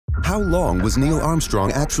How long was Neil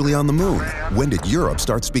Armstrong actually on the moon? When did Europe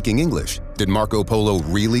start speaking English? Did Marco Polo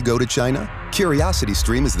really go to China?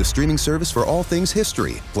 CuriosityStream is the streaming service for all things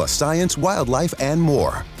history, plus science, wildlife, and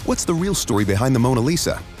more. What's the real story behind the Mona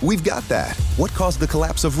Lisa? We've got that. What caused the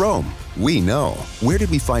collapse of Rome? We know. Where did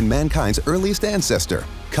we find mankind's earliest ancestor?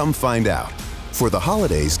 Come find out. For the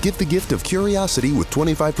holidays, give the gift of curiosity with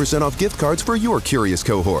 25% off gift cards for your curious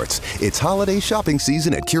cohorts. It's holiday shopping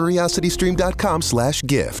season at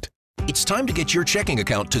curiositystream.com/gift. It's time to get your checking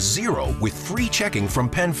account to zero with free checking from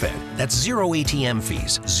PenFed. That's zero ATM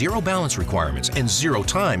fees, zero balance requirements, and zero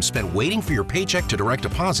time spent waiting for your paycheck to direct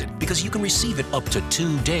deposit because you can receive it up to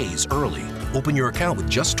 2 days early. Open your account with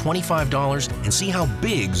just $25 and see how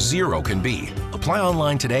big zero can be. Apply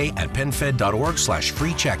online today at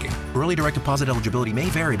PenFed.org/free checking. Early direct deposit eligibility may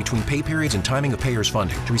vary between pay periods and timing of payers'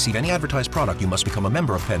 funding. To receive any advertised product, you must become a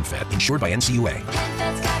member of PenFed, insured by NCUA.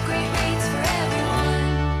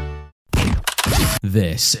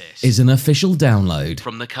 This is an official download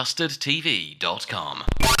from thecustardtv.com.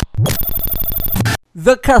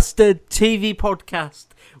 The Custard TV Podcast,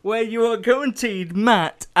 where you are guaranteed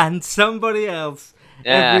Matt and somebody else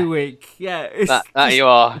every week. Yeah, that you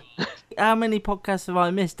are. How many podcasts have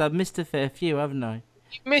I missed? I've missed a fair few, haven't I?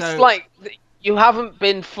 You missed you haven't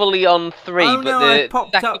been fully on 3. Oh but no, I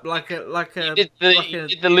popped up like a. You did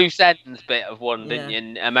the loose ends bit of one, didn't you?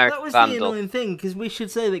 In American That was Vandal. the annoying thing, because we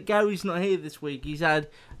should say that Gary's not here this week. He's had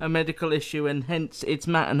a medical issue, and hence it's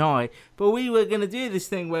Matt and I. But we were going to do this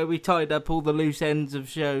thing where we tied up all the loose ends of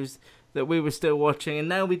shows that we were still watching, and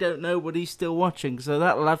now we don't know what he's still watching, so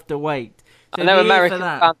that'll have to wait. So I know American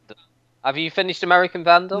Vandal. Have you finished American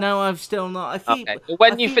Vandal? No, I've still not. I keep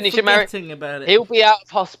forgetting about it. He'll be out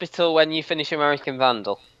of hospital when you finish American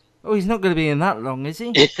Vandal. Oh, he's not going to be in that long, is he?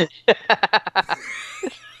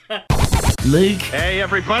 Luke. Hey,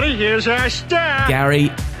 everybody, here's our star.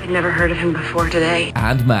 Gary. I'd never heard of him before today.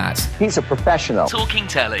 And Matt. He's a professional. Talking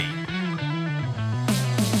telly.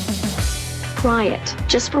 Try it,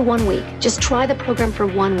 just for 1 week. Just try the program for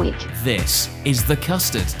 1 week. This is the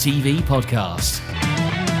Custard TV Podcast.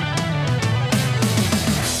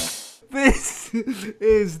 This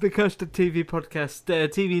is the Custard TV Podcast.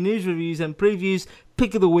 TV news reviews and previews.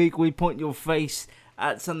 Pick of the week. We point your face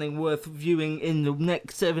at something worth viewing in the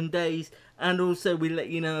next 7 days. And also we let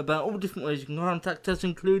you know about all different ways you can contact us,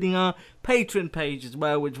 including our Patreon page as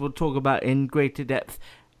well, which we'll talk about in greater depth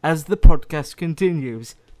as the podcast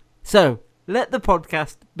continues. So, let the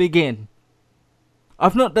podcast begin.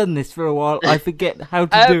 I've not done this for a while. I forget how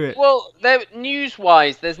to do it. Well,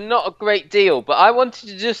 news-wise, there's not a great deal, but I wanted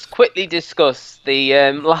to just quickly discuss the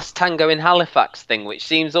Last Tango in Halifax thing, which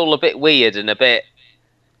seems all a bit weird and a bit...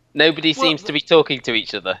 Nobody seems to be talking to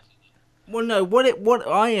each other. Well, no, what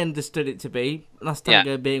I understood it to be, Last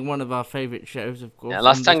Tango being one of our favourite shows, of course. Yeah,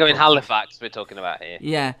 Last Tango in Halifax we're talking about here.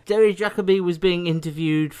 Yeah. Derry Jacobi was being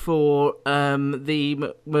interviewed for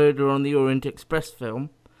the Murder on the Orient Express film.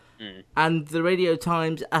 And the Radio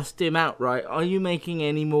Times asked him outright, are you making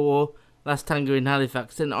any more Last Tango in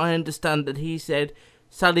Halifax? And I understand that he said,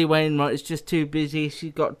 Sally Wainwright is just too busy,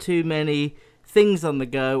 she's got too many things on the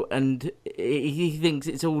go, and he thinks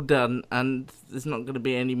it's all done, and there's not going to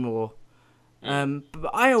be any more.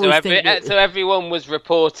 But I always think so everyone was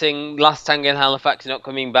reporting Last Tango in Halifax not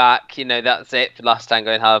coming back, that's it for Last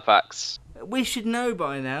Tango in Halifax. We should know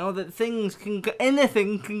by now that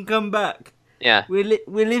anything can come back. Yeah. We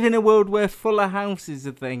live in a world where Fuller House is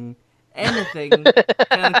a thing. Anything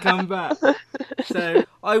can come back. So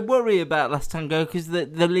I worry about Last Tango because the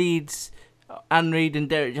leads, Anne Reid and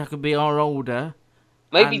Derek Jacobi, are older.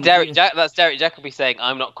 Maybe that's Derek Jacobi saying,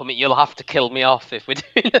 I'm not coming, you'll have to kill me off if we're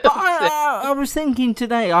doing it. But I was thinking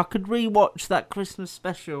today I could rewatch that Christmas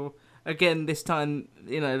special again this time,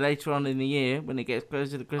 later on in the year when it gets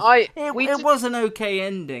closer to Christmas. It was an okay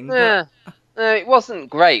ending. Yeah. But... No, it wasn't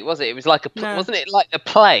great, was it? It was like wasn't it like a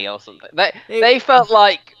play or something? They felt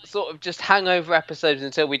like sort of just hangover episodes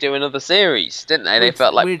until we do another series, didn't they? They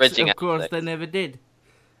felt like bridging episodes. Of course, they never did.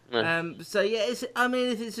 So yeah, it's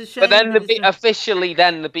a shame. But then officially,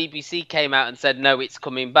 the BBC came out and said no, it's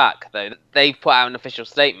coming back. Though they've put out an official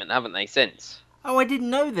statement, haven't they? Since. Oh, I didn't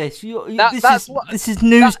know this. This is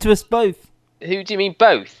news to us both. Who do you mean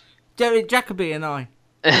both? Derek Jacobi and I.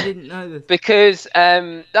 I didn't know this. Because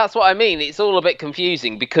that's what I mean. It's all a bit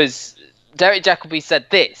confusing because Derek Jacobi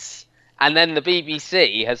said this, and then the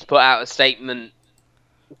BBC has put out a statement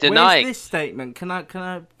denying. Where's this statement? Can I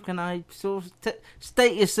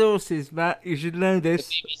state your sources, Matt? You should know this.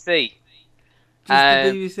 The BBC. Just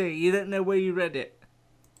the BBC. You don't know where you read it.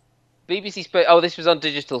 BBC Spy. Oh, this was on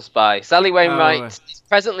Digital Spy. Sally Wainwright right. is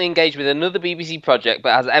presently engaged with another BBC project,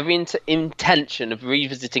 but has every intention of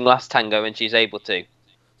revisiting Last Tango when she's able to.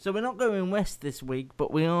 So we're not going west this week,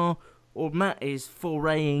 but we are, or Matt is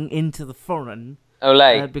foraying into the foreign.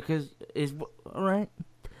 Olay. Because is all right.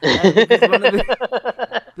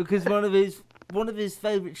 Because one of his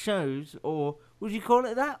favourite shows, or would you call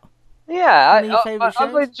it that? Yeah,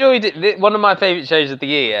 I've enjoyed it. One of my favourite shows of the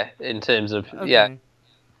year in terms of yeah.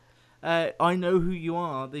 I Know Who You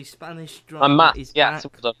Are, the Spanish drama. I'm Matt. Is Yeah, back. so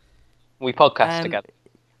well done. We podcast together.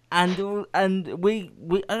 And we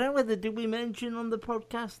I don't know whether did we mention on the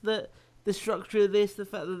podcast that the structure of this, the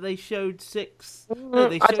fact that they showed 6, no,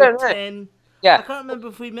 they showed 10. Yeah. I can't remember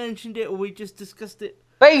if we mentioned it or we just discussed it.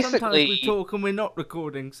 Basically, sometimes we talk and we're not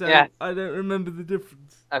recording, so I don't remember the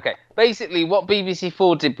difference. Okay, basically what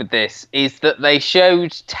BBC4 did with this is that they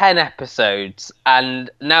showed 10 episodes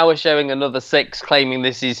and now we're showing another 6 claiming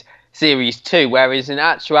this is series 2, whereas in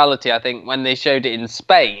actuality I think when they showed it in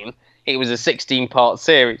Spain it was a 16-part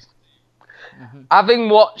series. Mm-hmm. Having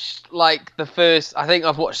watched like the first, I think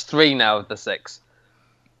I've watched 3 now of the 6.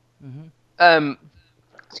 Mm-hmm.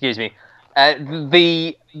 Excuse me.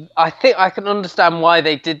 I think I can understand why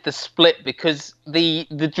they did the split, because the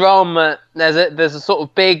drama, there's a sort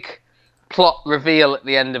of big plot reveal at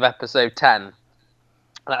the end of episode 10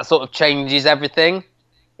 that sort of changes everything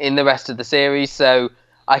in the rest of the series. So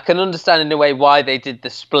I can understand in a way why they did the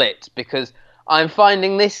split, because I'm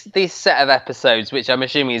finding this set of episodes, which I'm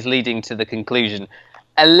assuming is leading to the conclusion,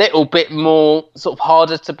 a little bit more sort of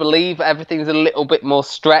harder to believe. Everything's a little bit more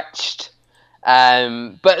stretched.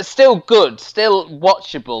 But still good, still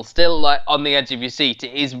watchable, still like on the edge of your seat.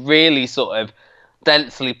 It is really sort of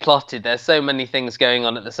densely plotted. There's so many things going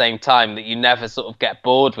on at the same time that you never sort of get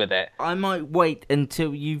bored with it. I might wait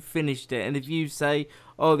until you've finished it, and if you say,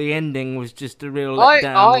 oh, the ending was just a real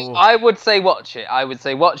letdown. I would say watch it. I would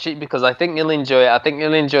say watch it because I think you'll enjoy it. I think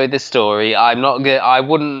you'll enjoy the story. I don't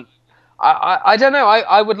know.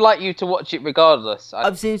 I would like you to watch it regardless.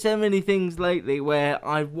 I've seen so many things lately where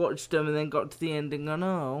I've watched them and then got to the end and gone,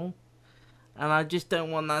 oh. And I just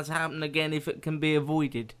don't want that to happen again if it can be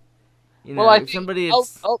avoided. You know, well, I think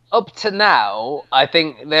up to now, I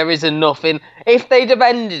think there is enough in... If they'd have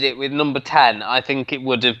ended it with number 10, I think it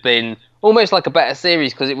would have been almost like a better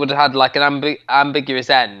series, because it would have had like an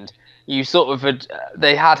ambiguous end. You sort of had...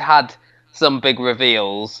 They had some big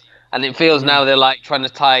reveals... And it feels now they're like trying to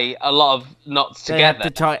tie a lot of knots together. They have to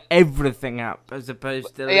tie everything up as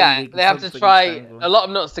opposed to... Yeah, they have to try a lot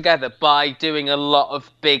of knots together by doing a lot of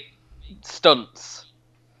big stunts.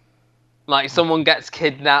 Like someone gets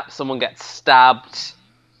kidnapped, someone gets stabbed,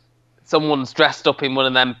 someone's dressed up in one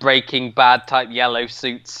of them Breaking Bad type yellow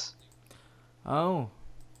suits. Oh.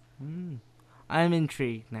 I'm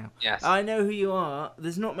intrigued now. Yes. I Know Who You Are.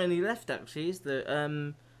 There's not many left, actually, is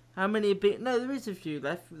there? How many have been... No, there is a few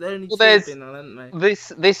left. There only 2 have been on, haven't they?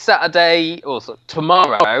 This Saturday, also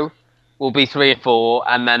tomorrow, will be 3 and 4,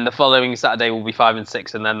 and then the following Saturday will be 5 and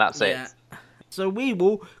 6, and then that's it. So we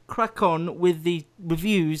will crack on with the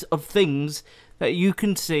reviews of things that you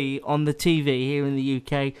can see on the TV here in the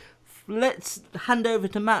UK. Let's hand over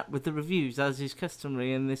to Matt with the reviews, as is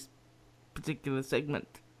customary in this particular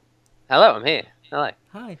segment. Hello, I'm here. Hello.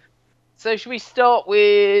 Hi. So should we start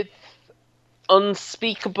with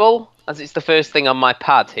Unspeakable, as it's the first thing on my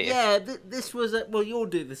pad here? Yeah, this was... well, you'll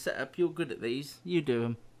do the setup. You're good at these. You do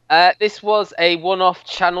them. This was a one-off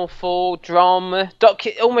Channel 4 drama,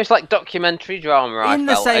 almost like documentary drama. In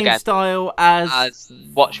the same style as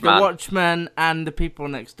Watchmen. The Watchmen and The People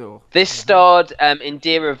Next Door. This starred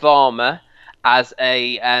Indira Varma as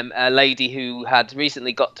a lady who had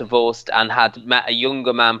recently got divorced and had met a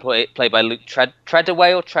younger man played by Luke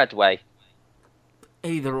Treadway.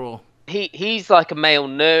 Either or. He's like a male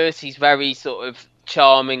nurse. He's very sort of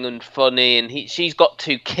charming and funny, and she's got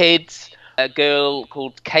 2 kids. A girl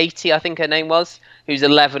called Katie, I think her name was, who's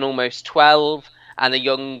 11, almost 12, and a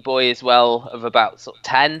young boy as well of about sort of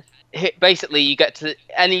 10. Basically, you get to...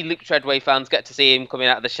 Any Luke Treadway fans get to see him coming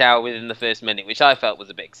out of the shower within the first minute, which I felt was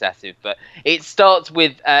a bit excessive. But it starts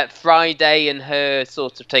with Friday and her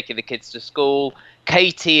sort of taking the kids to school.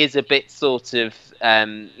 Katie is a bit sort of,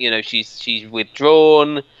 she's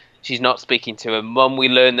withdrawn. She's not speaking to her mum. We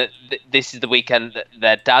learn that this is the weekend that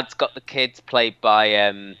their dad's got the kids, played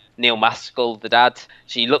by Neil Maskell, the dad.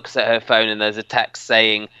 She looks at her phone and there's a text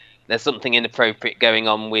saying there's something inappropriate going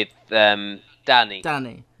on with Danny. Danny,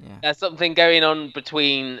 yeah. There's something going on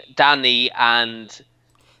between Danny and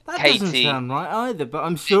Katie. That doesn't sound right either, but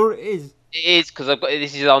I'm sure it is. It is, because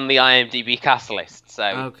this is on the IMDb cast list. So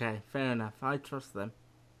okay, fair enough. I trust them.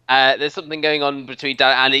 There's something going on between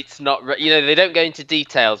Dan, and it's not. They don't go into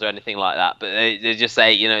details or anything like that, but they just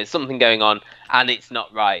say, it's something going on, and it's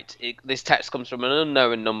not right. This text comes from an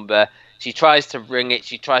unknown number. She tries to ring it.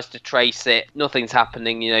 She tries to trace it. Nothing's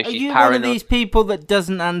happening. Are She's you paranoid. one of these people that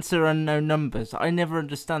doesn't answer unknown numbers? I never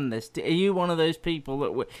understand this. Are you one of those people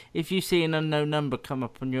that, if you see an unknown number come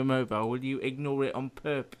up on your mobile, will you ignore it on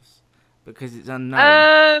purpose because it's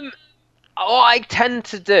unknown? What I tend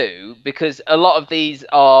to do, because a lot of these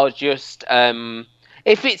are just,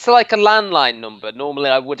 if it's like a landline number,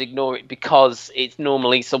 normally I would ignore it because it's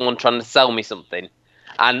normally someone trying to sell me something,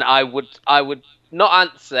 and I would not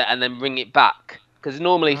answer and then ring it back, because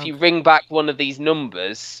normally if you ring back one of these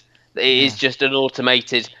numbers, it is just an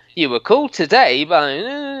automated. You were called today, but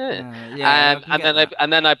and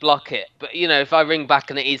then I block it. But if I ring back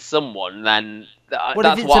and it is someone, then what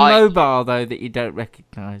that's if it's why a mobile though that you don't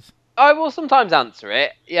recognise? I will sometimes answer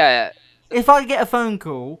it. Yeah. If I get a phone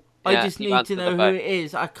call, I just you need to answer know the who phone. it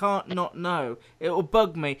is. I can't not know. It will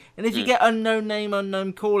bug me. And if you get unknown name,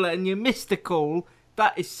 unknown caller, and you miss the call,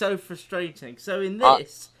 that is so frustrating. So in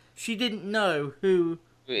this, she didn't know who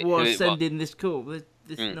was sending this call, this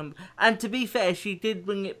number. And to be fair, she did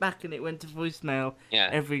bring it back, and it went to voicemail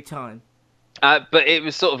every time. But it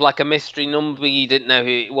was sort of like a mystery number. You didn't know who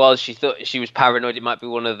it was. She thought she was paranoid. It might be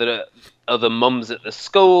one of the other mums at the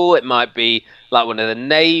school. It might be like one of the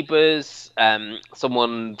neighbours,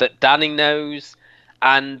 someone that Danny knows.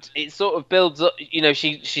 And it sort of builds up.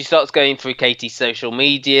 She starts going through Katie's social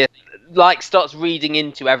media, starts reading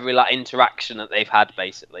into every interaction that they've had,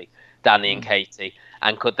 basically, Danny and Katie.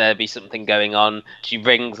 And could there be something going on? She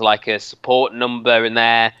rings a support number, and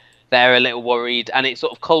they're a little worried, and it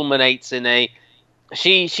sort of culminates in a.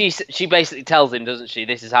 She basically tells him, doesn't she?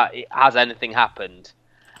 This is how. Has anything happened?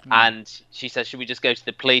 And she says, "Should we just go to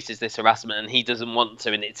the police? Is this harassment?" And he doesn't want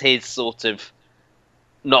to, and it's his sort of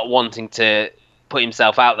not wanting to put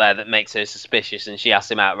himself out there that makes her suspicious. And she asks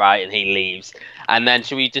him outright, and he leaves. And then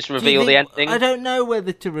should we just reveal the ending? I don't know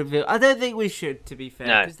whether to reveal. I don't think we should, to be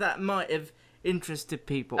fair, because that might have interested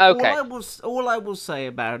people. Okay. All I will say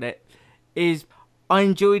about it is I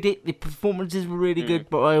enjoyed it. The performances were really good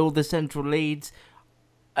by all the central leads.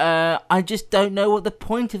 I just don't know what the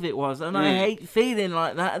point of it was, and I hate feeling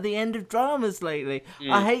like that at the end of dramas lately.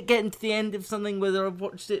 I hate getting to the end of something, whether I've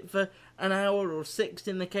watched it for an hour or 6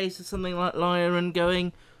 in the case of something like Liar, and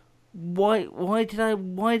going, why did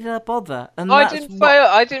I bother? And I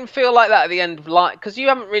didn't feel like that at the end of Liar, because you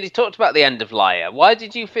haven't really talked about the end of Liar. Why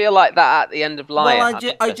did you feel like that at the end of Liar?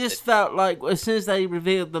 Well, I just felt like as soon as they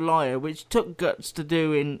revealed the Liar, which took guts to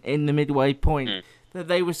do in the midway point, that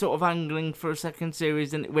they were sort of angling for a second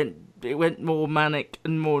series, and it went more manic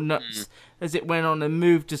and more nuts as it went on, and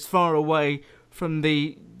moved as far away from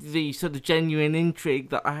the sort of genuine intrigue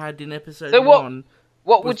that I had in episode 1.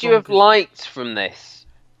 What would you have liked from this?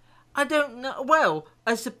 I don't know. Well,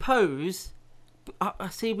 I suppose. I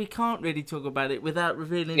see. We can't really talk about it without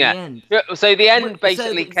revealing the end. So the end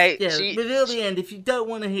basically. Reveal the end. If you don't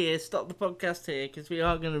want to hear, stop the podcast here, because we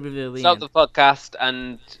are going to reveal the end. Stop the podcast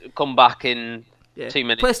and come back in 2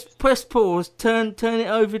 minutes. Press pause. Turn it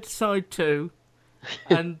over to side 2,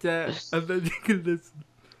 and then you can listen.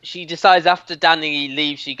 She decides after Danny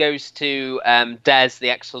leaves, she goes to Des, the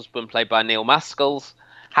ex-husband played by Neil Maskell's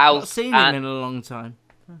house. Not seen him in a long time.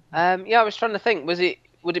 I was trying to think.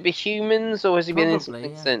 Would it be Humans, or has he been in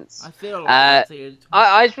something since? I feel like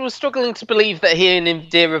I was struggling to believe that he and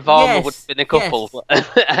Indira Varma would have been a couple.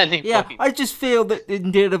 I just feel that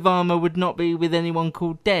Indira Varma would not be with anyone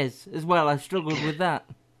called Des as well. I struggled with that.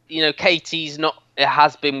 Katie's not. It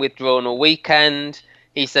has been withdrawn all weekend.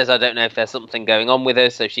 He says, I don't know if there's something going on with her,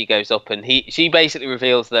 so she goes up and she basically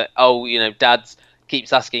reveals that, Dad's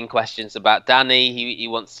keeps asking questions about Danny. He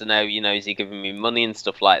wants to know, is he giving me money and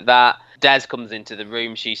stuff like that. Des comes into the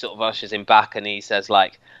room. She sort of ushers him back, and he says,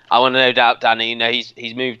 I want to know about Danny.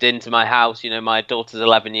 He's moved into my house. My daughter's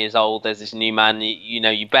 11 years old. There's this new man.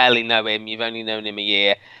 You barely know him. You've only known him a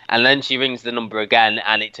year. And then she rings the number again,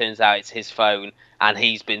 and it turns out it's his phone, and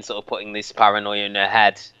he's been sort of putting this paranoia in her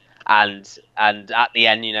head. And at the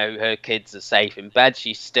end, her kids are safe in bed.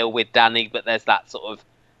 She's still with Danny, but there's that sort of.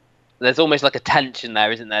 There's almost like a tension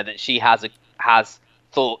there, isn't there, that she has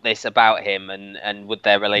thought this about him, and would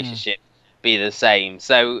their relationship be the same?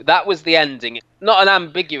 So that was the ending. Not an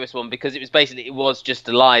ambiguous one, because it was just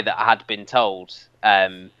a lie that I had been told.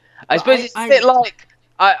 I suppose it's a bit like.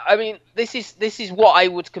 I mean, this is what I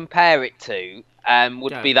would compare it to.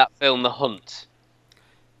 Would be that film The Hunt.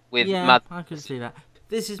 With I could see that.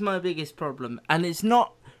 This is my biggest problem, and it's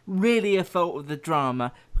not really a fault of the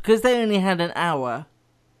drama, because they only had an hour.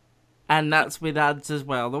 and that's with ads as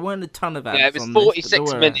well. There weren't a ton of ads. Yeah, it was on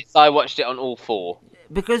 46 minutes. I watched it on all 4.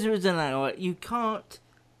 Because it was an hour, you can't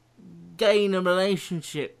gain a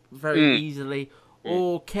relationship very easily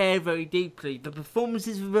or care very deeply. The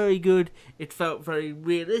performances were very good. It felt very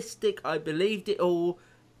realistic. I believed it all.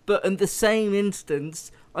 But in the same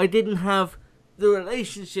instance, I didn't have the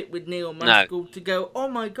relationship with Neil Maskell to go, oh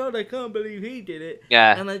my god, I can't believe he did it.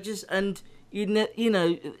 Yeah. And I just, you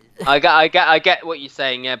know... I get what you're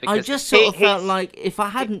saying, yeah, because... I just sort of felt like if I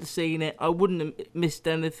hadn't seen it, I wouldn't have missed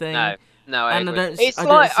anything. No, I agree. I don't see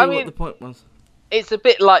what the point was. It's a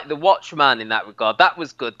bit like The Watchman in that regard. That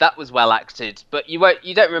was good. That was well acted. But you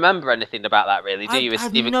don't remember anything about that, really, do you? I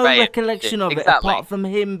have no recollection of it, apart from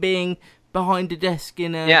him being behind a desk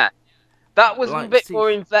in a... Yeah. That was a bit more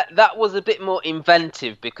that was a bit more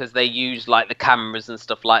inventive because they used like the cameras and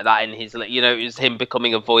stuff like that in his, it was him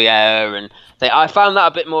becoming a voyeur, and I found that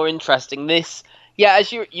a bit more interesting. This,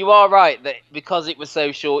 as you are right that because it was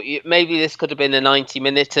so short, maybe this could have been a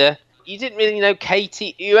 90-minute. You didn't really know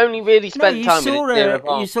Katie. You only really spent time with it.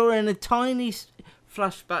 You saw her in a tiny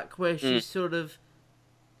flashback where she's sort of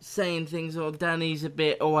saying things, or Danny's a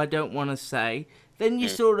bit, I don't want to say. Then you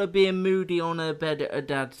saw her being moody on her bed at her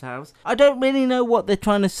dad's house. I don't really know what they're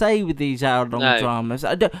trying to say with these hour-long dramas.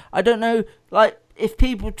 I don't know, like, if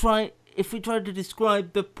we try to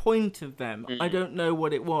describe the point of them, I don't know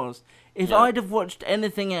what it was. If I'd have watched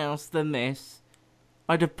anything else than this,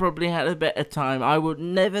 I'd have probably had a better time. I would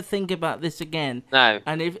never think about this again. No.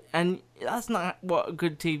 And that's not what a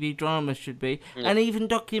good TV drama should be. And even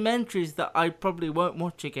documentaries that I probably won't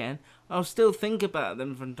watch again, I'll still think about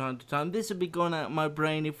them from time to time. This would be gone out of my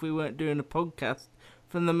brain if we weren't doing a podcast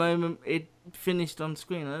from the moment it finished on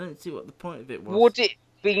screen. I don't see what the point of it was. Would it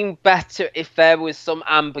been better if there was some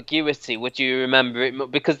ambiguity? Would you remember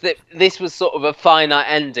it? Because this was sort of a finite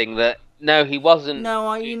ending that, no, he wasn't...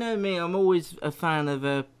 No, you know me, I'm always a fan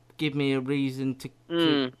of give me a reason to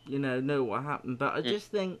know what happened. But I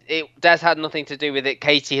just think... Des had nothing to do with it.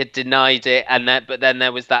 Katie had denied it, but then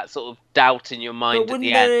there was that sort of doubt in your mind at the end. But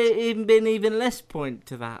wouldn't there even been even less point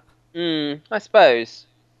to that? I suppose.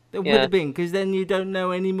 There would have been, because then you don't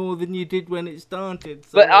know any more than you did when it started.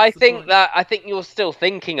 So but I think you're still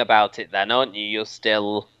thinking about it then, aren't you? You're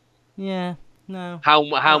still... Yeah. No.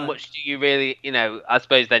 How much do you really, I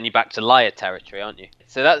suppose then you're back to liar territory, aren't you?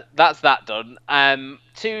 So that's that done.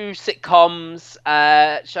 2 sitcoms.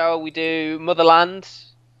 Shall we do Motherland?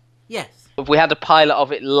 Yes. We had a pilot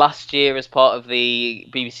of it last year as part of the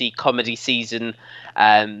BBC comedy season.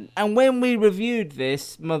 And when we reviewed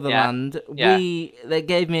this, Motherland, they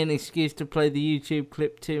gave me an excuse to play the YouTube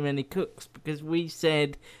clip Too Many Cooks, because we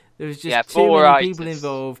said there was just too many people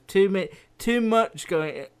involved, too much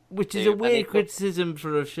going... Which is a weird criticism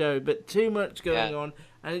for a show, but too much going on,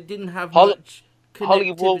 and it didn't have much connectivity.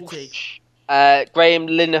 Holly Walsh, Graham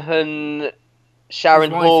Linehan,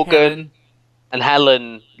 Sharon Horgan, and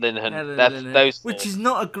Helen Linehan. Those four. Which is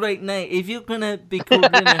not a great name. If you're going to be called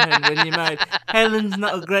Linehan when you're married, Helen's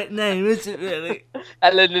not a great name, is it really?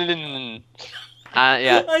 Helen Linehan.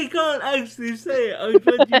 I can't actually say it. I'm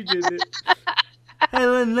glad you did it.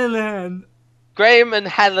 Helen Linehan. Graham and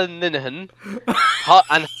Helen Linehan,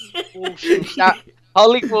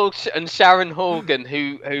 Holly Walsh and Sharon Horgan,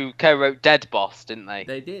 who co-wrote Dead Boss, didn't they?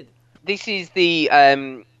 They did. This is the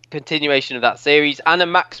continuation of that series. Anna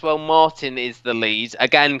Maxwell Martin is the lead.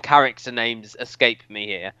 Again, character names escape me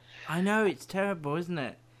here. I know, it's terrible, isn't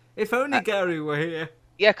it? If only Gary were here.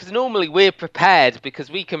 Yeah, because normally we're prepared, because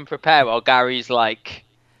we can prepare while Gary's like...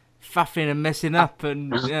 faffing and messing up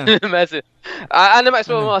and Anna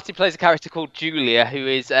Maxwell Martin plays a character called Julia, who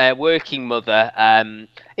is a working mother.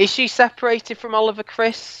 Is she separated from Oliver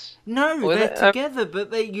Chris? No, they're together,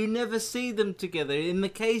 but you never see them together. In the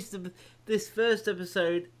case of this first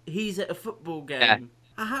episode, he's at a football game. Yeah.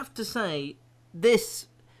 I have to say, this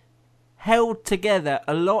held together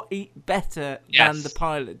a lot better than the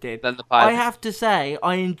pilot did. I have to say,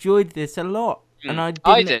 I enjoyed this a lot, and I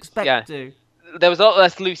didn't expect to. There was a lot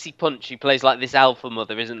less Lucy Punch, who plays like this alpha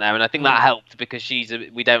mother, isn't there? And I think that helped because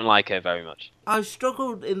we don't like her very much. I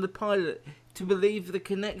struggled in the pilot to believe the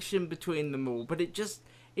connection between them all, but it just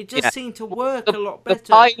seemed to work a lot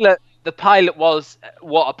better. The pilot was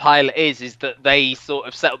what a pilot is that they sort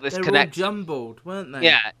of set up this connection. They were all jumbled, weren't they?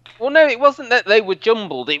 Yeah. Well, no, it wasn't that they were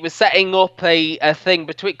jumbled. It was setting up a thing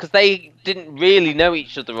between, because they didn't really know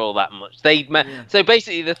each other all that much. So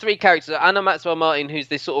basically, the 3 characters: Anna Maxwell Martin, who's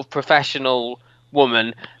this sort of professional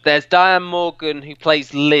woman. There's Diane Morgan, who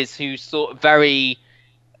plays Liz, who's sort of very,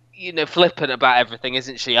 flippant about everything,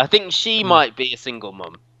 isn't she? I think she might be a single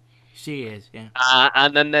mum. She is, yeah.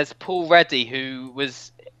 And then there's Paul Reddy, who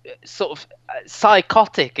was sort of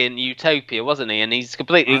psychotic in Utopia, wasn't he? And he's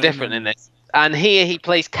completely different in this. And here he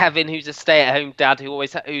plays Kevin, who's a stay-at-home dad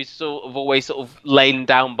who's always laying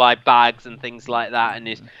down by bags and things like that, and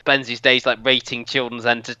he spends his days like rating children's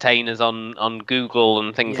entertainers on Google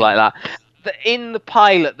and things like that. In the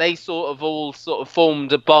pilot, they all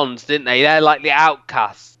formed a bond, didn't they? They're like the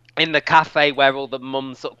outcasts. In the cafe where all the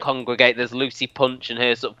mums sort of congregate, there's Lucy Punch and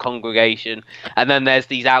her sort of congregation, and then there's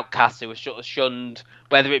these outcasts who are sort of shunned,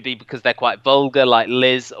 whether it be because they're quite vulgar, like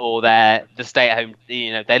Liz, or they're the stay-at-home.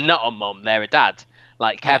 They're not a mum, they're a dad,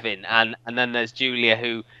 like Kevin, and then there's Julia,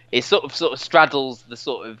 who is sort of straddles the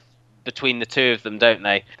sort of between the two of them, don't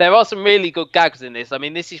they? There are some really good gags in this. I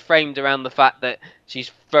mean, this is framed around the fact that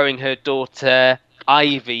she's throwing her daughter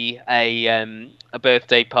Ivy a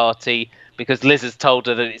birthday party, because Liz has told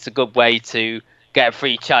her that it's a good way to get a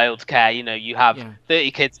free childcare. You have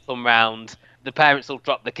 30 kids come round, the parents will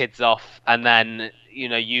drop the kids off, and then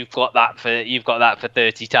you've got that for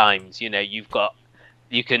 30 times. You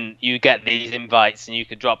get these invites, and you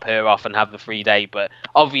can drop her off and have the free day. But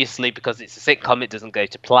obviously, because it's a sitcom, it doesn't go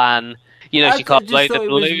to plan. She can't blow the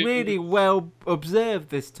balloon. It was really well observed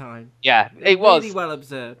this time. Yeah, it was really well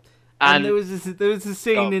observed. And there was a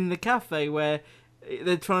scene in the cafe where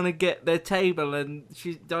they're trying to get their table, and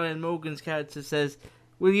Diane Morgan's character says,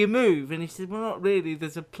 "Will you move?" And he said, "Well, not really.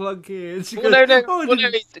 There's a plug here." And she goes, no.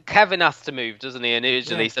 Kevin has to move, doesn't he? And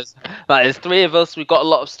usually says, "Like, there's three of us. We've got a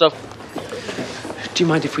lot of stuff." Do you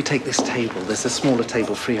mind if we take this table? There's a smaller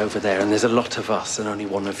table free over there, and there's a lot of us and only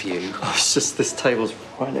one of you. Oh, it's just this table's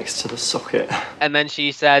right next to the socket. And then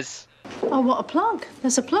she says, "Oh, what a plug.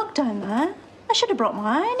 There's a plug down there. I should have brought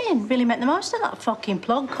my own in. Really make the most of that fucking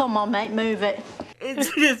plug. Come on, mate, move it."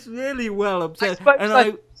 It's really well observed.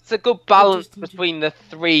 It's a good balance between the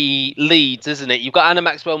three leads, isn't it? You've got Anna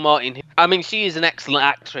Maxwell Martin. She is an excellent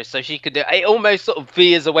actress, so she could do it. Almost sort of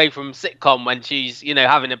veers away from sitcom when she's,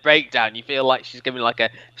 having a breakdown. You feel like she's giving like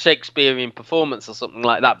a Shakespearean performance or something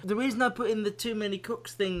like that. The reason I put in the Too Many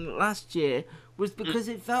Cooks thing last year was because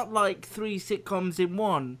it felt like three sitcoms in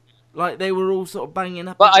one. Like they were all sort of banging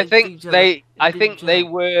up. But I think they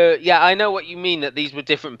were. Yeah, I know what you mean, that these were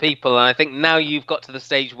different people, and I think now you've got to the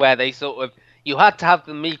stage where they you had to have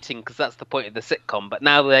the meeting because that's the point of the sitcom. But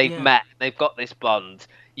now they've met, they've got this bond.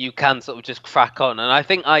 You can sort of just crack on, and I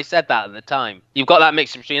think I said that at the time. You've got that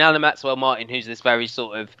mixture between Anna Maxwell Martin, who's this very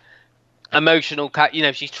sort of emotional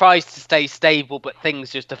she tries to stay stable, but things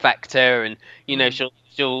just affect her, and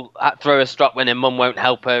she'll throw a strop when her mum won't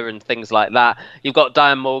help her and things like that. You've got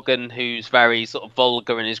Diane Morgan, who's very sort of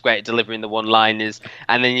vulgar and is great at delivering the one-liners,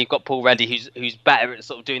 and then you've got Paul Reddy, who's better at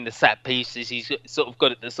sort of doing the set pieces. He's sort of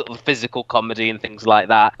good at the sort of physical comedy and things like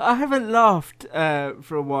that. I haven't laughed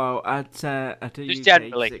for a while at a just UK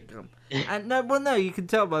generally. sitcom. And no, you can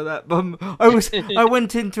tell by that. I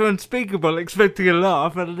went into Unspeakable expecting a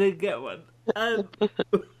laugh, and I didn't get one.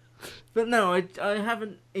 But no, I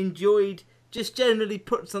haven't enjoyed. Just generally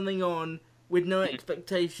put something on with no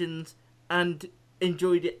expectations and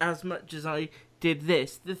enjoyed it as much as I did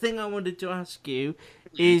this. The thing I wanted to ask you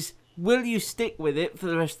is, will you stick with it for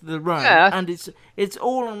the rest of the run? Yeah. And it's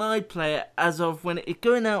all on iPlayer as of when it's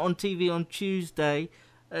going out on TV on Tuesday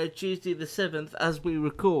the 7th as we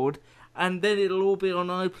record, and then it'll all be on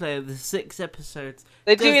iPlayer, the 6 episodes.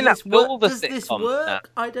 They're doing that with all the sitcoms. Does this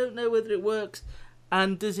work? I don't know whether it works.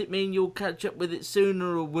 And does it mean you'll catch up with it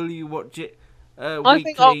sooner, or will you watch it I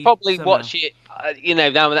think I'll probably watch it,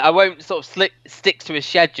 now. I won't sort of stick to a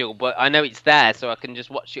schedule, but I know it's there, so I can just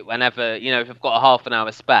watch it whenever, if I've got a half an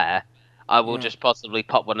hour spare, I will just possibly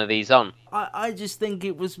pop one of these on. I just think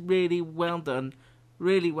it was really well done,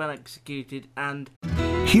 really well executed, and...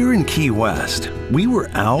 Here in Key West, we were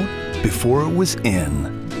out before it was in.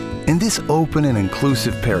 In this open and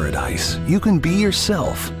inclusive paradise, you can be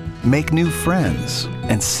yourself, make new friends,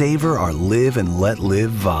 and savor our live and let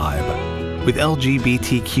live vibe. With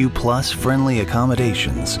LGBTQ+ friendly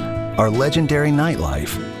accommodations, our legendary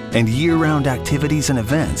nightlife, and year-round activities and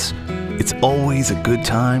events, it's always a good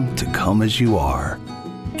time to come as you are.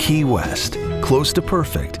 Key West, close to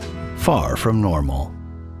perfect, far from normal.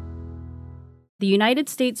 The United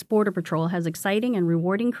States Border Patrol has exciting and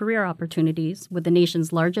rewarding career opportunities with the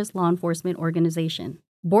nation's largest law enforcement organization.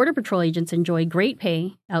 Border Patrol agents enjoy great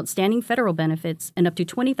pay, outstanding federal benefits, and up to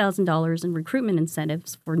 $20,000 in recruitment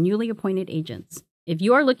incentives for newly appointed agents. If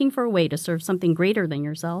you are looking for a way to serve something greater than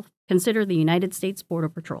yourself, consider the United States Border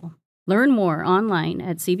Patrol. Learn more online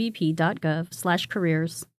at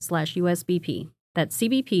cbp.gov/careers/USBP. That's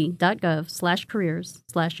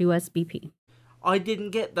cbp.gov/careers/USBP. I didn't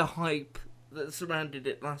get the hype that surrounded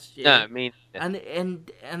it last year. No, I mean... And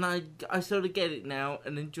I sort of get it now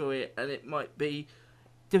and enjoy it, and it might be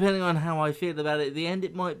depending on how I feel about it at the end,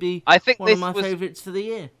 it might be one of my favourites for the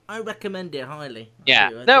year. I recommend it highly.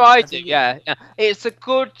 I do. Yeah. It's a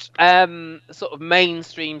good sort of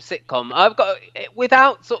mainstream sitcom.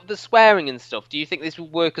 Without sort of the swearing and stuff. Do you think this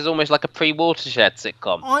would work as almost like a pre-Watershed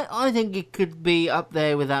sitcom? I think it could be up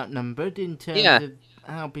there with Outnumbered in terms of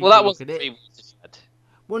how people look at it. Pre-Watershed.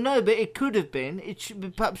 Well, no, but it could have been.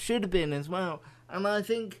 It perhaps should have been as well. And I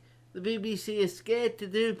think the BBC is scared to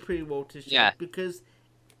do pre-Watershed because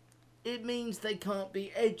it means they can't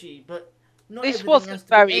be edgy, but not this wasn't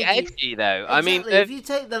very edgy though. Exactly. I mean, if you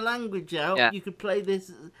take the language out, you could play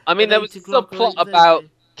this. I mean, there was a subplot about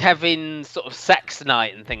Kevin's sort of sex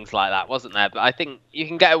night and things like that, wasn't there? But I think you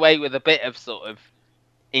can get away with a bit of sort of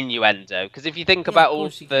innuendo because if you think about all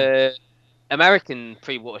the American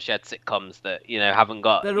pre-Watershed sitcoms that haven't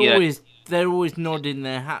got, they're always nodding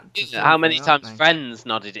their hat. How many times Friends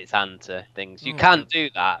nodded its hand to things? You can do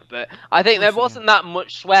that, but I think there wasn't that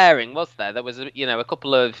much swearing, was there? There was a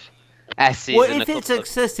couple of S's. Well, if it's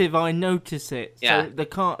excessive, I notice it. So there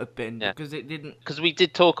can't have been because it didn't. Because we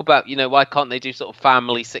did talk about, why can't they do sort of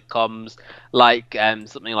family sitcoms like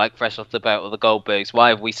something like Fresh Off the Boat or The Goldbergs? Why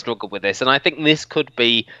have we struggled with this? And I think this could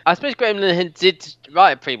be. I suppose Graham Linehan did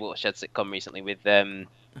write a pre-Watershed sitcom recently with Count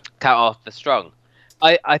Arthur Strong.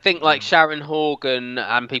 I think like Sharon Horgan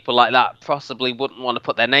and people like that possibly wouldn't want to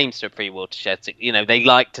put their names to a pre-Watershed. They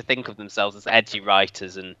like to think of themselves as edgy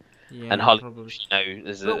writers and Hollywood.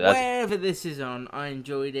 But wherever this is on, I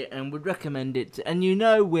enjoyed it and would recommend it. And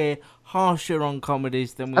we're harsher on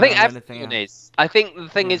comedies than we are on anything else. Is. I think the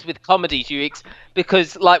thing is with comedies,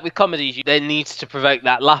 because like with comedies, there needs to provoke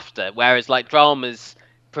that laughter, whereas like dramas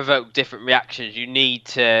provoke different reactions. You need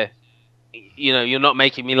to. You're not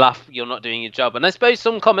making me laugh. You're not doing your job. And I suppose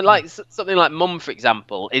some comment, like something like Mum, for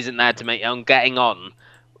example, isn't there to make getting on,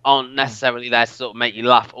 aren't necessarily there to sort of make you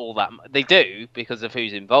laugh all that. They do because of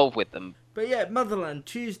who's involved with them. But yeah, Motherland,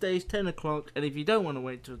 Tuesdays, 10 o'clock. And if you don't want to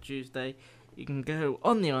wait till Tuesday, you can go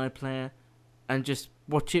on the iPlayer and just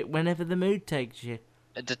watch it whenever the mood takes you.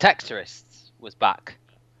 Detectorists was back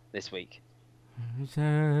this week.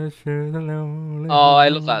 Oh, I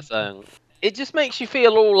love that song. It just makes you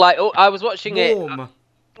feel all like I was watching warm.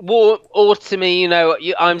 Autumny,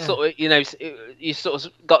 I'm sort of, you sort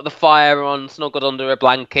of got the fire on, snuggled under a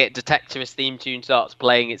blanket. Detectorist theme tune starts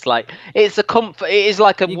playing. It's like it's a comfort. It is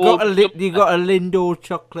like a you got a Lindor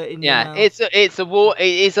chocolate in your mouth. It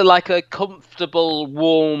is like a comfortable,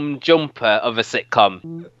 warm jumper of a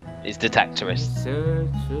sitcom. It's Detectorists.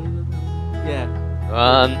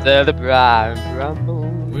 Under the brown bramble.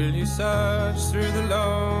 Will you search through the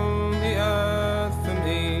lonely earth for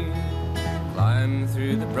me? Climb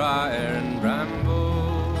through the briar and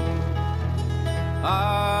bramble.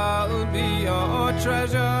 I'll be your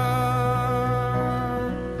treasure.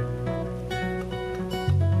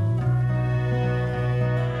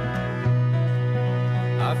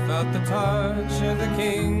 I felt the touch of the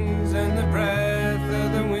kings and the breath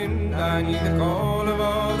of the wind. I knew the call of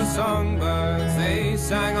all the songbirds. They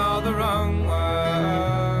sang all the wrong words.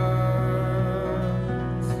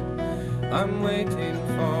 I'm waiting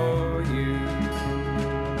for you.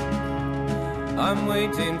 I'm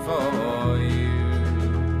waiting for you.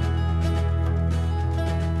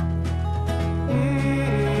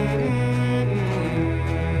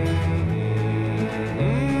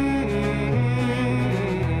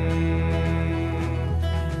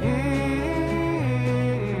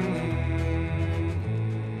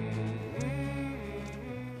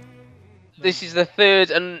 This is the third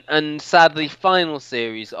and sadly final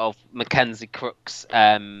series of Mackenzie Crook's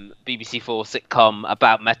BBC4 sitcom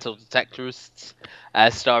about metal detectorists,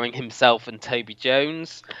 starring himself and Toby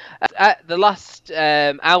Jones. The last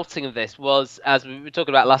outing of this was, as we were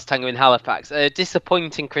talking about last Tango in Halifax, a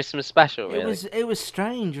disappointing Christmas special. Really, it was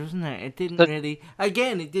strange, wasn't it? It didn't really.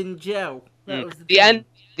 Again, it didn't gel. That was the end.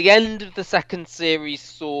 The end of the second series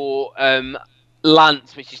saw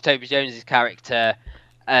Lance, which is Toby Jones's character,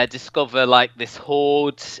 discover like this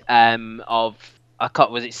hoard of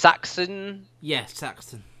was it Saxon? Yes,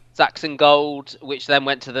 Saxon. Saxon gold, which then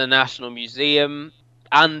went to the National Museum.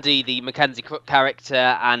 Andy, the Mackenzie Crook character,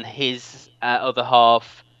 and his other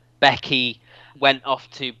half, Becky, went off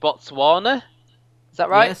to Botswana. Is that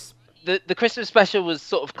right? Yes. The Christmas special was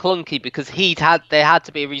sort of clunky because there had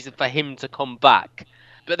to be a reason for him to come back.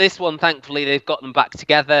 But this one, thankfully, they've got them back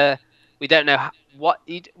together. We don't know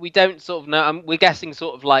we don't sort of know. We're guessing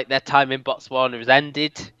sort of like their time in Botswana has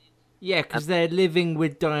ended. Yeah, because they're living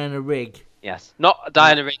with Diana Rigg. Yes, not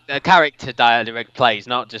Diana Rigg, the character Diana Rigg plays,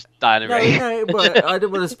 not just Diana Rigg. No, but I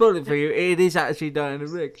don't want to spoil it for you. It is actually Diana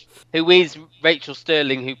Rigg. Who is Rachel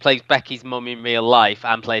Sterling, who plays Becky's mum in real life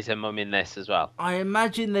and plays her mum in this as well. I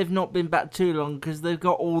imagine they've not been back too long because they've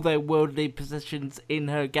got all their worldly possessions in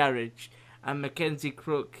her garage, and Mackenzie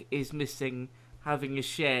Crook is missing having a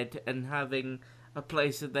shed and having a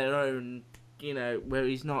place of their own, you know, where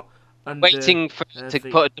he's not waiting for to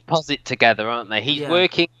put a deposit together, aren't they? He's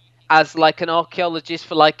working as like an archaeologist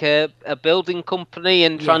for like a building company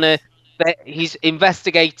and trying to. He's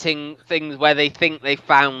investigating things where they think they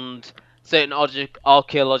found certain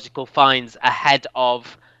archaeological finds ahead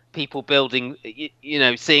of people building. You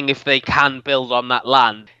know, seeing if they can build on that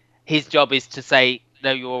land. His job is to say,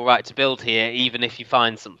 "No, you're all right to build here, even if you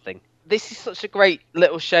find something." This is such a great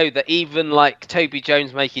little show that even like Toby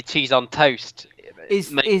Jones making cheese on toast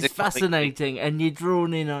is fascinating, and you're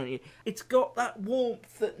drawn in on it. It's got that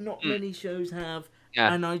warmth that not many shows have,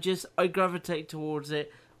 and I gravitate towards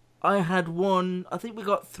it. I had I think we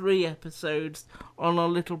got 3 episodes on our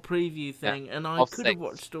little preview thing, and I could have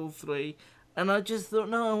watched all 3, and I just thought,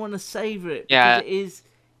 no, I want to savour it, because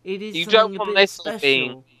it is you something don't want a bit this special.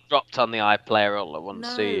 Being dropped on the iPlayer all at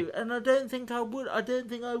once, do you? And I don't think I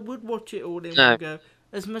would watch it all in one go,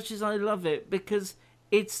 as much as I love it, because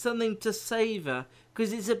it's something to savour,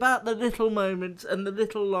 because it's about the little moments and the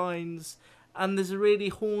little lines, and there's a really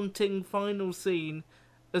haunting final scene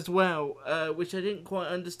as well, which I didn't quite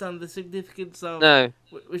understand the significance of,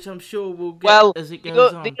 which I'm sure we'll get as it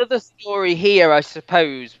goes on. The other story here, I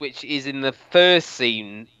suppose, which is in the first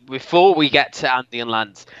scene, before we get to Andy and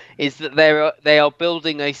Lance, is that they are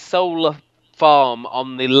building a solar farm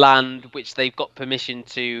on the land which they've got permission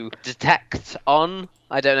to detect on.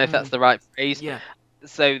 I don't know if that's the right phrase. Yeah.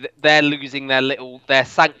 So they're losing their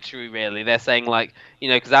sanctuary, really. They're saying, like, you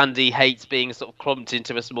know, because Andy hates being sort of clumped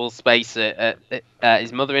into a small space at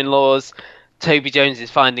his mother-in-law's. Toby Jones is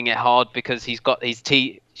finding it hard because he's got his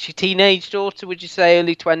teenage daughter, would you say,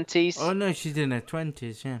 early 20s? Oh, no, she's in her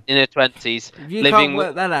 20s, yeah. In her 20s. If you can't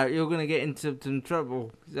work that out, you're going to get into some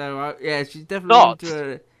trouble. So, she's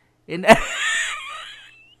definitely into her...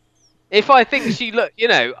 If I think she if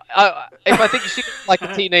I think she looks like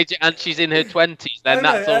a teenager and she's in her 20s, then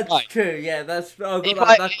that's all right. That's true. Yeah, that's.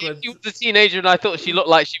 If she was a teenager and I thought she looked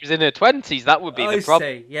like she was in her 20s, that would be the problem.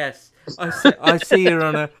 I see. Yes, I see your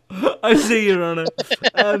honour. I see your honour.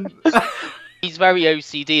 He's very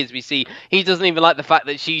OCD, as we see. He doesn't even like the fact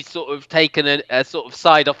that she's sort of taken a sort of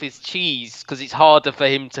side off his cheese because it's harder for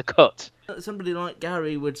him to cut. Somebody like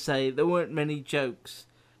Gary would say there weren't many jokes.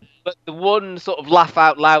 But the one sort of laugh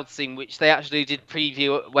out loud scene, which they actually did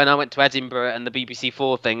preview when I went to Edinburgh and the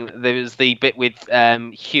BBC4 thing, there was the bit with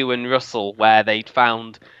Hugh and Russell where they'd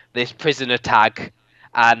found this prisoner tag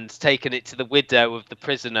and taken it to the widow of the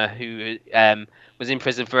prisoner who was in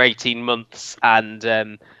prison for 18 months. And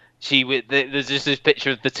there's just this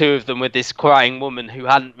picture of the two of them with this crying woman who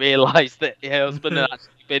hadn't realised that her husband had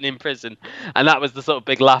actually been in prison. And that was the sort of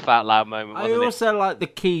big laugh out loud moment, wasn't I also like the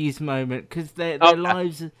Keys moment, because their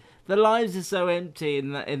lives are so empty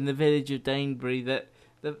in the village of Danebury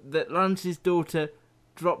that Lance's daughter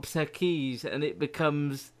drops her keys, and it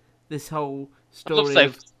becomes this whole story. I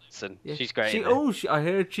love Sophie. She's great. I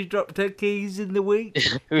heard she dropped her keys in the week. Did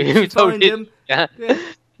she find them? Yeah.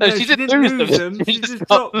 No, she didn't lose them. She just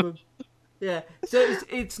dropped them. Yeah. So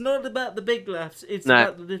it's not about the big laughs. It's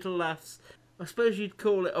about the little laughs. I suppose you'd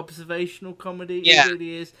call it observational comedy. Yeah. It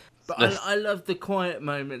really is. But I love the quiet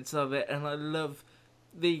moments of it, and I love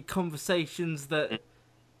the conversations that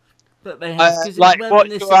they have. Like,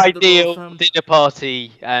 what's your ideal dinner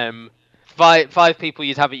party? Five people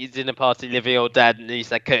you'd have at your dinner party, living or dead, and he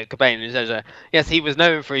said Kurt Cobain. And he says, yes, he was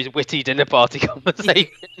known for his witty dinner party conversations.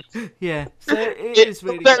 Yeah, so it's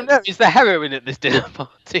really good. No, it's the heroine at this dinner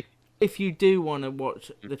party. If you do want to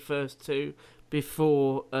watch the first 2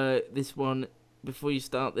 before before you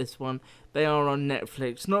start this one, they are on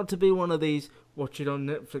Netflix. Not to be one of these watch it on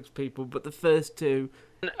Netflix people, but the first 2.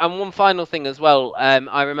 And one final thing as well,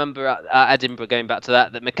 I remember at Edinburgh, going back to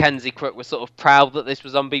that Mackenzie Crook was sort of proud that this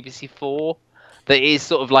was on BBC4. That it is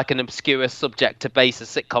sort of like an obscure subject to base a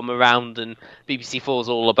sitcom around, and BBC4 is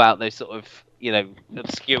all about those sort of, you know,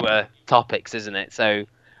 obscure topics, isn't it? So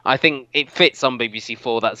I think it fits on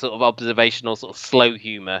BBC4, that sort of observational, sort of slow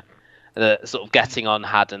humour that sort of Getting On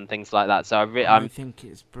had and things like that. So I think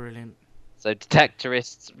it's brilliant. So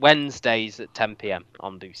Detectorists, Wednesdays at 10 p.m.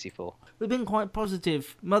 on BBC4. We've been quite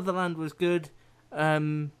positive. Motherland was good. We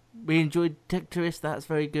enjoyed Detectorists, that's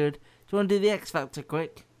very good. Do you want to do the X Factor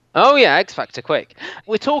quick? Oh yeah, X Factor quick.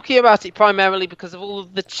 We're talking about it primarily because of all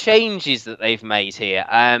of the changes that they've made here.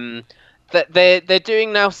 that they're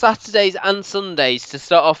doing now Saturdays and Sundays to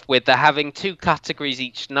start off with. They're having 2 categories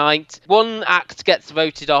each night. One act gets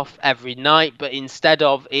voted off every night, but instead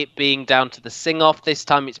of it being down to the sing-off, this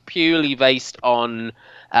time it's purely based on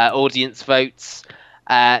audience votes.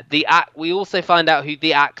 The act. We also find out who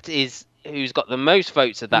the act is, who's got the most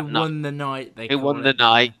votes of that night. Who won the night? Who won the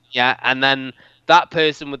night? Yeah, and then that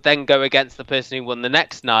person would then go against the person who won the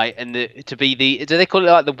next night, and to be the, do they call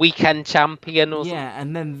it like the weekend champion or something? Yeah,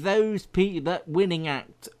 and then those people, that winning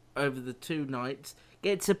act over the 2 nights,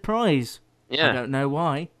 gets a prize. Yeah. I don't know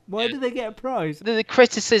why. Why do they get a prize? The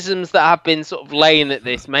criticisms that have been sort of laying at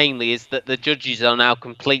this mainly is that the judges are now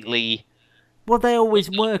completely... Well, they always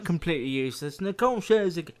were completely useless. Nicole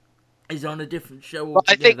Scherzinger is on a different show Well,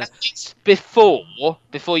 I altogether. think it's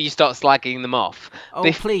before you start slagging them off. Oh,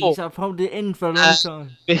 please, I've held it in for a long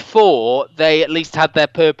time. Before, they at least had their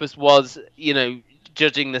purpose was,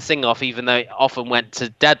 judging the sing-off, even though it often went to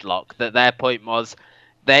deadlock, that their point was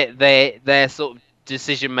their sort of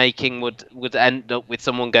decision-making would end up with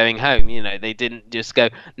someone going home. They didn't just go...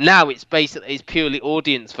 Now it's purely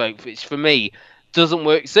audience vote, which for me doesn't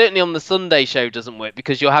work. Certainly on the Sunday show doesn't work,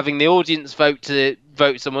 because you're having the audience vote to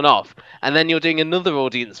vote someone off, and then you're doing another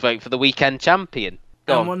audience vote for the weekend champion.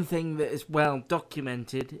 And one thing that is well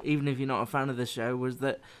documented, even if you're not a fan of the show, was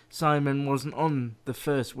that Simon wasn't on the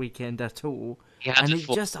first weekend at all.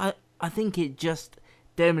 And I think it just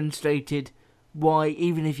demonstrated why,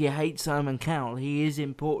 even if you hate Simon Cowell, he is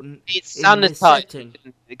important. It's in this setting.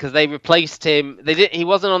 Because they replaced him. He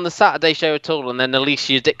wasn't on the Saturday show at all, and then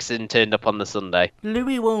Alicia Dixon turned up on the Sunday.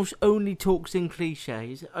 Louis Walsh only talks in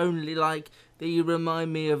cliches, only like that you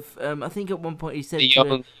remind me of. I think at one point he said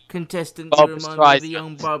to a contestant to remind me of the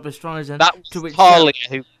young Barbara Streisand. That was Talia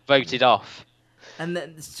who voted off. And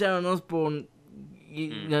then Sharon Osbourne,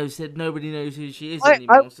 said nobody knows who she is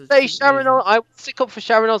anymore. I would say I would stick up for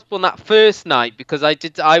Sharon Osbourne that first night, because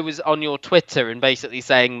I was on your Twitter and basically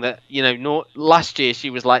saying that last year she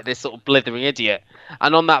was like this sort of blithering idiot,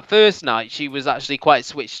 and on that first night she was actually quite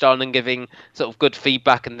switched on and giving sort of good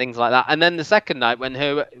feedback and things like that. And then the second night,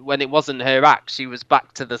 when it wasn't her act, she was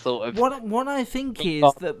back to the sort of... What I think is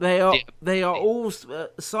that they are all,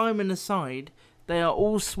 Simon aside, they are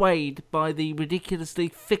all swayed by the ridiculously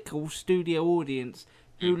fickle studio audience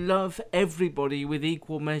who love everybody with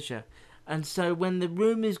equal measure. And so when the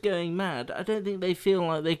room is going mad, I don't think they feel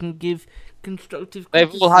like they can give constructive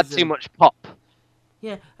criticism. They've all had too much pop.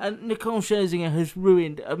 Yeah, and Nicole Scherzinger has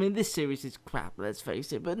ruined... I mean, this series is crap, let's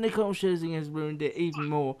face it, but Nicole Scherzinger has ruined it even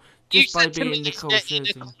more just by being Nicole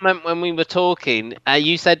Scherzinger. Comment when we were talking,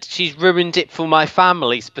 you said she's ruined it for my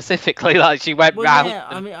family specifically, like she went round. Yeah,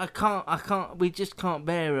 I mean, I can't. We just can't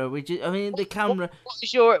bear her. The camera.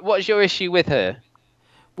 What is your issue with her?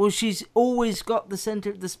 Well, she's always got the centre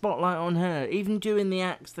of the spotlight on her. Even during the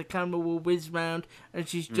acts, the camera will whiz round and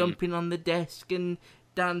she's jumping on the desk and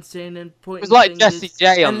dancing and pointing. It was like fingers. Jessie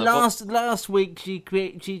J on and the last week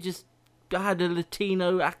she just had a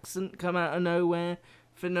Latino accent come out of nowhere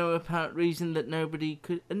for no apparent reason that nobody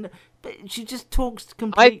could. But she just talks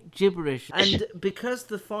complete gibberish. And because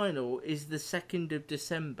the final is the 2nd of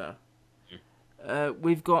December,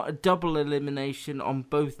 we've got a double elimination on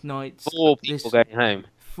both nights. 4 people going home.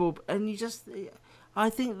 I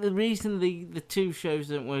think the reason the 2 shows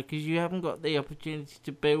don't work is you haven't got the opportunity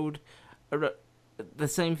to build the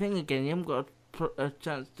same thing again. You haven't got a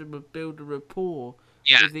chance to build a rapport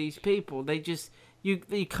with these people. They just... You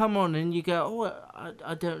come on and you go,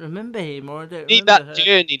 I don't remember him, or I don't need remember that her.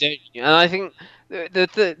 journey, don't you? And I think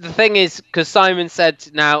the thing is, because Simon said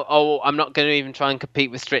now, I'm not going to even try and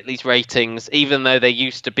compete with Strictly's ratings, even though they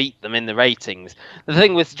used to beat them in the ratings. The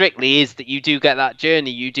thing with Strictly is that you do get that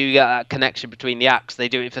journey, you do get that connection between the acts. They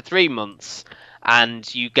do it for 3 months,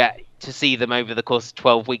 and you get to see them over the course of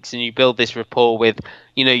 12 weeks, and you build this rapport with,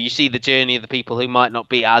 you see the journey of the people who might not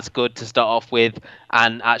be as good to start off with,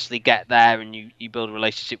 and actually get there, and you build a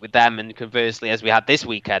relationship with them. And conversely, as we had this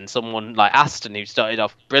weekend, someone like Aston, who started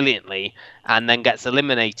off brilliantly and then gets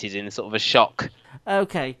eliminated in sort of a shock.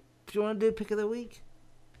 Okay, do you want to do Pick of the Week?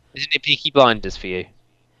 Isn't it Peaky Blinders for you?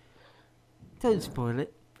 Don't spoil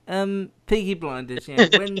it. Peaky Blinders, yeah.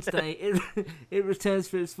 Wednesday, it returns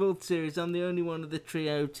for its 4th series. I'm the only one of the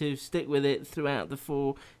trio to stick with it throughout the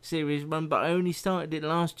 4 series run, but I only started it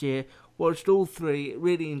last year, watched all 3,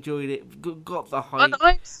 really enjoyed it, got the hype. And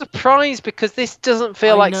I'm surprised, because this doesn't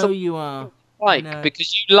feel like something you are.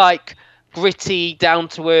 Because you like gritty, down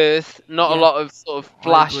to earth, not a lot of sort of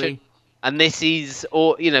flash. And this is,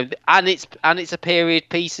 and it's a period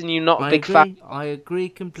piece, and you're not a big fan. I agree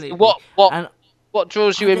completely. What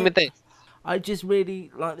draws you in with this? I just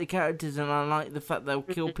really like the characters, and I like the fact they'll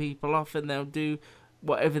kill people off, and they'll do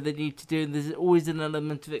whatever they need to do, and there's always an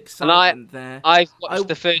element of excitement there. I've watched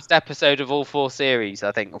the first episode of all 4 series,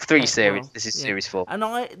 I think, or 3 series. This is series 4. And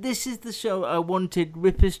this is the show I wanted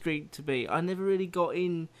Ripper Street to be. I never really got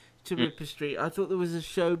into Ripper Street. I thought there was a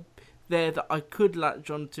show there that I could latch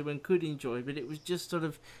onto and could enjoy, but it was just sort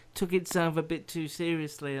of took itself a bit too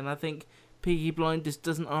seriously, and I think Peaky Blinders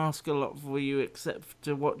doesn't ask a lot for you except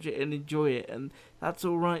to watch it and enjoy it, and that's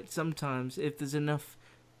all right sometimes if there's enough,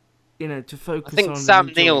 to focus on. I think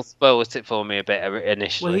Sam Neill spoiled it for me a bit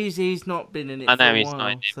initially. Well, he's not been in it. I know for a he's while,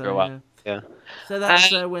 not in it so, for a while. Yeah. So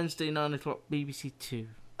that's Wednesday 9:00 BBC 2.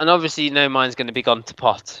 And obviously, mine's going to be gone to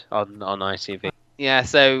pot on ITV. Yeah.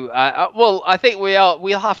 So, I think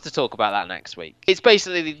we'll have to talk about that next week. It's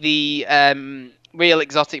basically the Real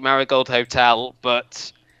Exotic Marigold Hotel,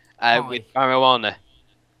 but with marijuana.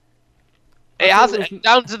 It has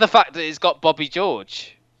down to the fact that it's got Bobby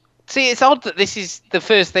George. See, it's odd that this is the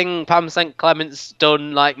first thing Pam St. Clement's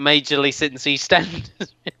done, majorly since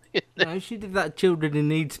EastEnders. No, she did that Children in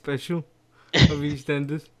Need special of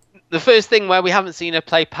EastEnders. The first thing where we haven't seen her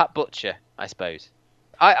play Pat Butcher, I suppose.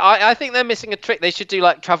 I think they're missing a trick. They should do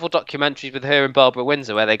travel documentaries with her and Barbara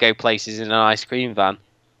Windsor where they go places in an ice cream van.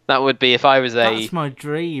 That would be if I was That's my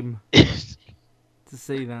dream. To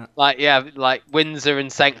see that. Windsor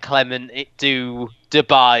and St. Clement do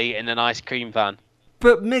Dubai in an ice cream van.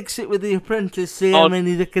 But mix it with The Apprentice, see how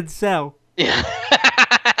many they can sell. Yeah.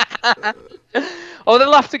 Or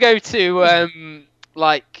they'll have to go to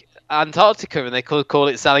Antarctica and they could call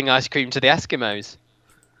it selling ice cream to the Eskimos.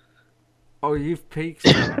 Oh, you've peaked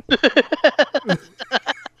now.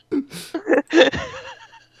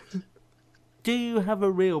 Do you have a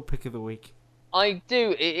real pick of the week? I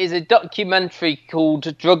do. It is a documentary called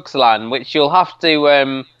Drugsland, which you'll have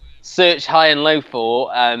to search high and low for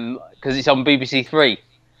because it's on BBC Three.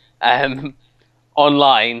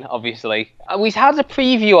 Online, obviously. We had a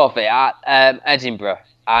preview of it at Edinburgh,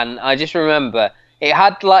 and I just remember it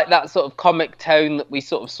had that sort of comic tone that we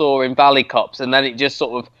sort of saw in Valley Cops, and then it just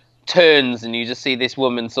sort of turns and you just see this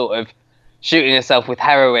woman sort of shooting herself with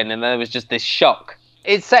heroin, and there was just this shock.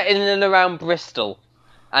 It's set in and around Bristol,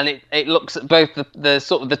 and it looks at both the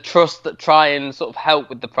sort of the trust that try and sort of help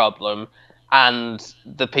with the problem and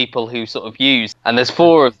the people who sort of use. And there's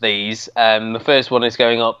 4 of these. The first one is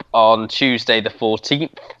going up on Tuesday the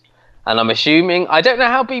 14th. And I'm assuming... I don't know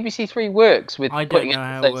how BBC Three works with I putting don't know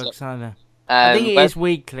how it works either. I think it is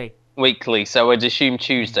weekly. Weekly, so I'd assume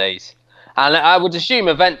Tuesdays. And I would assume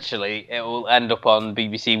eventually it will end up on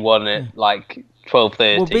BBC One at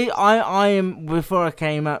 12:30. Well, I am... Before I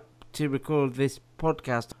came up to record this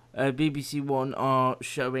podcast, BBC One are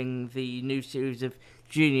showing the new series of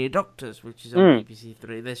Junior Doctors, which is on BBC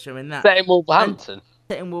Three. They're showing that. Set in Wolverhampton.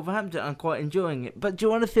 I'm quite enjoying it. But do you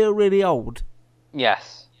want to feel really old?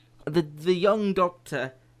 Yes. The young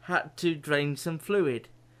doctor had to drain some fluid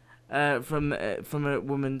from a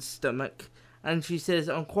woman's stomach, and she says,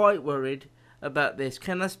 "I'm quite worried about this.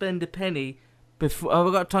 Can I spend a penny before? Have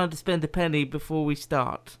I got time to spend a penny before we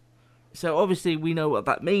start?" So obviously we know what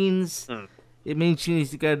that means. It means she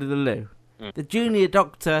needs to go to the loo. The junior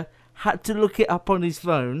doctor had to look it up on his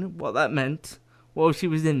phone, what that meant, while she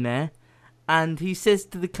was in there. And he says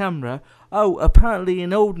to the camera, "Oh, apparently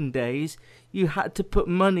in olden days, you had to put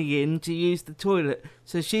money in to use the toilet.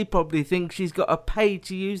 So she probably thinks she's got to pay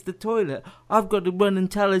to use the toilet. I've got to run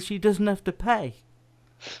and tell her she doesn't have to pay."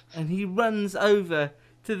 And he runs over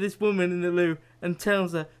to this woman in the loo and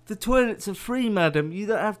tells her, "The toilets are free, madam. You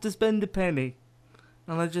don't have to spend a penny."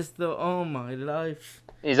 And I just thought, oh my life.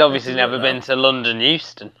 He's obviously never been to London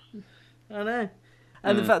Euston. I know.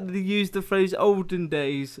 And the fact that he used the phrase olden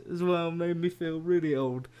days as well made me feel really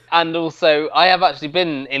old. And also, I have actually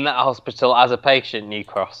been in that hospital as a patient, New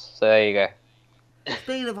Cross. So there you go.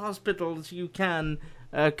 Speaking of hospitals, you can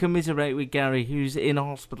commiserate with Gary, who's in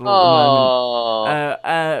hospital at the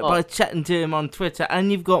moment, by chatting to him on Twitter.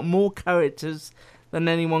 And you've got more characters than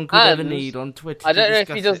anyone could ever need on Twitter. I don't know if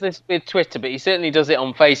he does this with Twitter, but he certainly does it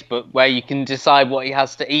on Facebook, where you can decide what he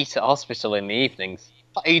has to eat at hospital in the evenings.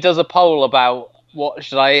 He does a poll about what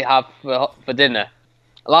should I have for dinner.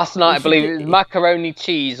 Last night, I believe it was macaroni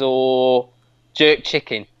cheese or jerk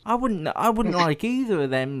chicken. I wouldn't like either of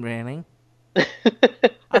them, really.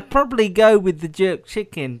 I'd probably go with the jerk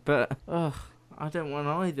chicken, but I don't want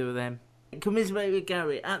either of them. Commiserate with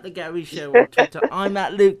Gary at the Gary Show on Twitter. I'm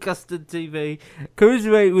at Luke Custard TV.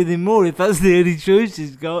 Commiserate with him more if that's the only choice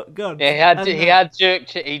he's got. Yeah,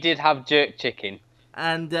 he did have jerk chicken.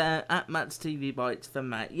 And at Matt's TV Bites for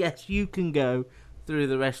Matt. Yes, you can go through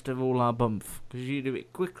the rest of all our bump because you do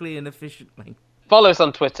it quickly and efficiently. Follow us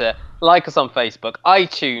on Twitter, like us on Facebook,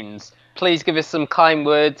 iTunes, please give us some kind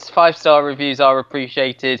words. 5-star reviews are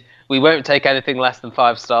appreciated. We won't take anything less than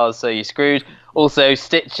 5 stars, so you're screwed. Also,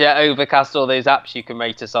 Stitcher, Overcast, all those apps, you can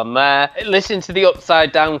rate us on there. Listen to the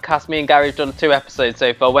Upside Down cast. Me and Gary have done 2 episodes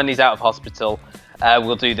so far. When he's out of hospital,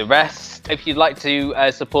 we'll do the rest. If you'd like to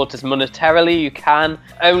support us monetarily, you can.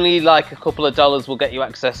 Only like a couple of dollars will get you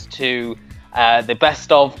access to the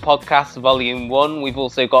Best of podcast, Volume 1. We've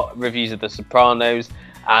also got reviews of The Sopranos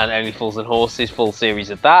and Only Fools and Horses, full series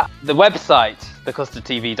of that. The website,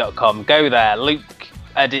 thecustardtv.com. Go there. Luke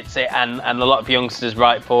edits it and a lot of youngsters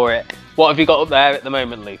write for it. What have you got up there at the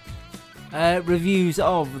moment, Luke? Reviews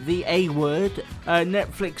of The A Word.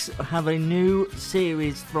 Netflix have a new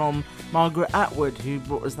series from Margaret Atwood, who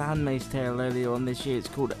brought us The Handmaid's Tale earlier on this year. It's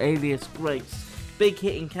called Alias Grace. Big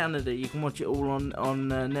hit in Canada. You can watch it all on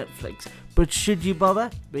Netflix. But should you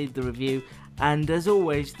bother? Read the review. And as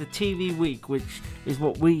always, the TV Week, which is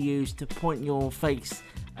what we use to point your face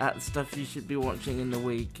at stuff you should be watching in the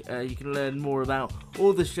week. You can learn more about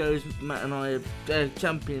all the shows Matt and I are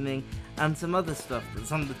championing and some other stuff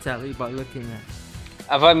that's on the telly by looking at.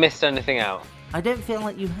 Have I missed anything out? I don't feel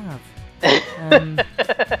like you have.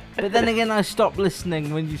 But then again, I stopped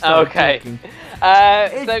listening when you started talking.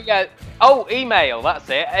 Email, that's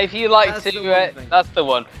it. If you like that's the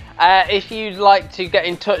one. If you'd like to get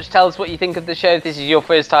in touch, tell us what you think of the show. If this is your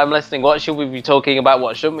first time listening, what should we be talking about?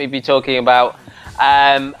 What shouldn't we be talking about?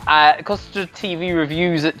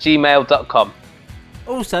 custardtvreviews@gmail.com.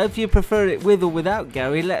 Also, if you prefer it with or without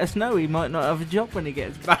Gary, let us know. He might not have a job when he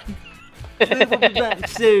gets back. We will be back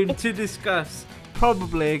soon to discuss,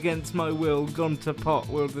 probably against my will, Gone to Pot.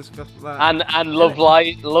 We'll discuss that. And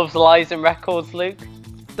Love's Lies and Records, Luke?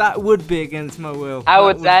 That would be against my will.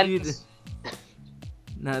 Howard's End.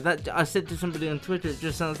 No, that I said to somebody on Twitter, it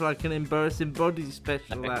just sounds like an embarrassing body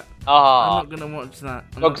special. That I'm not going to watch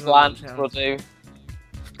that. Bugs Land will do.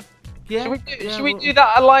 Yeah. Should we do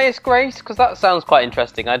that Alias Grace? Because that sounds quite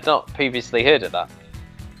interesting. I'd not previously heard of that.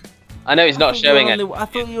 I know it's not showing it. I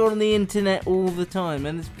thought you were on the internet all the time,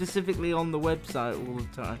 and specifically on the website all the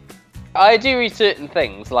time. I do read certain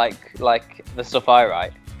things, like the stuff I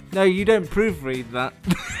write. No, you don't proofread that.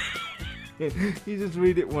 You just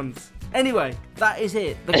read it once. Anyway, that is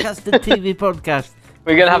it. The Custard TV podcast.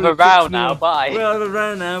 We're going to have a row now. Bye. We'll have a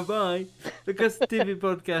row now. Bye. The Custard TV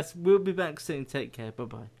podcast. We'll be back soon. Take care.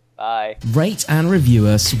 Bye-bye. Bye. Rate and review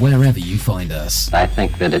us wherever you find us. I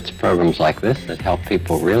think that it's programs like this that help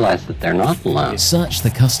people realize that they're not alone. Search The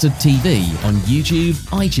Custard TV on YouTube,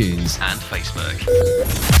 iTunes, and Facebook.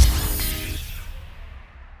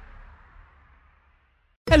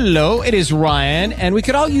 Hello, it is Ryan, and we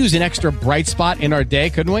could all use an extra bright spot in our day,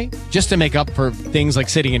 couldn't we? Just to make up for things like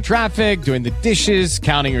sitting in traffic, doing the dishes,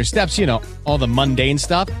 counting your steps, all the mundane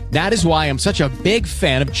stuff. That is why I'm such a big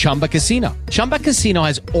fan of Chumba Casino. Chumba Casino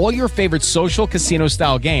has all your favorite social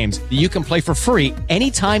casino-style games that you can play for free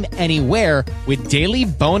anytime, anywhere with daily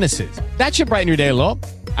bonuses. That should brighten your day a little.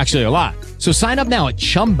 Actually, a lot. So sign up now at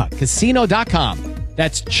ChumbaCasino.com.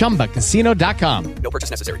 That's ChumbaCasino.com. No purchase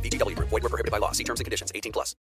necessary. VGW Group. Void where prohibited by law. See terms and conditions. 18+.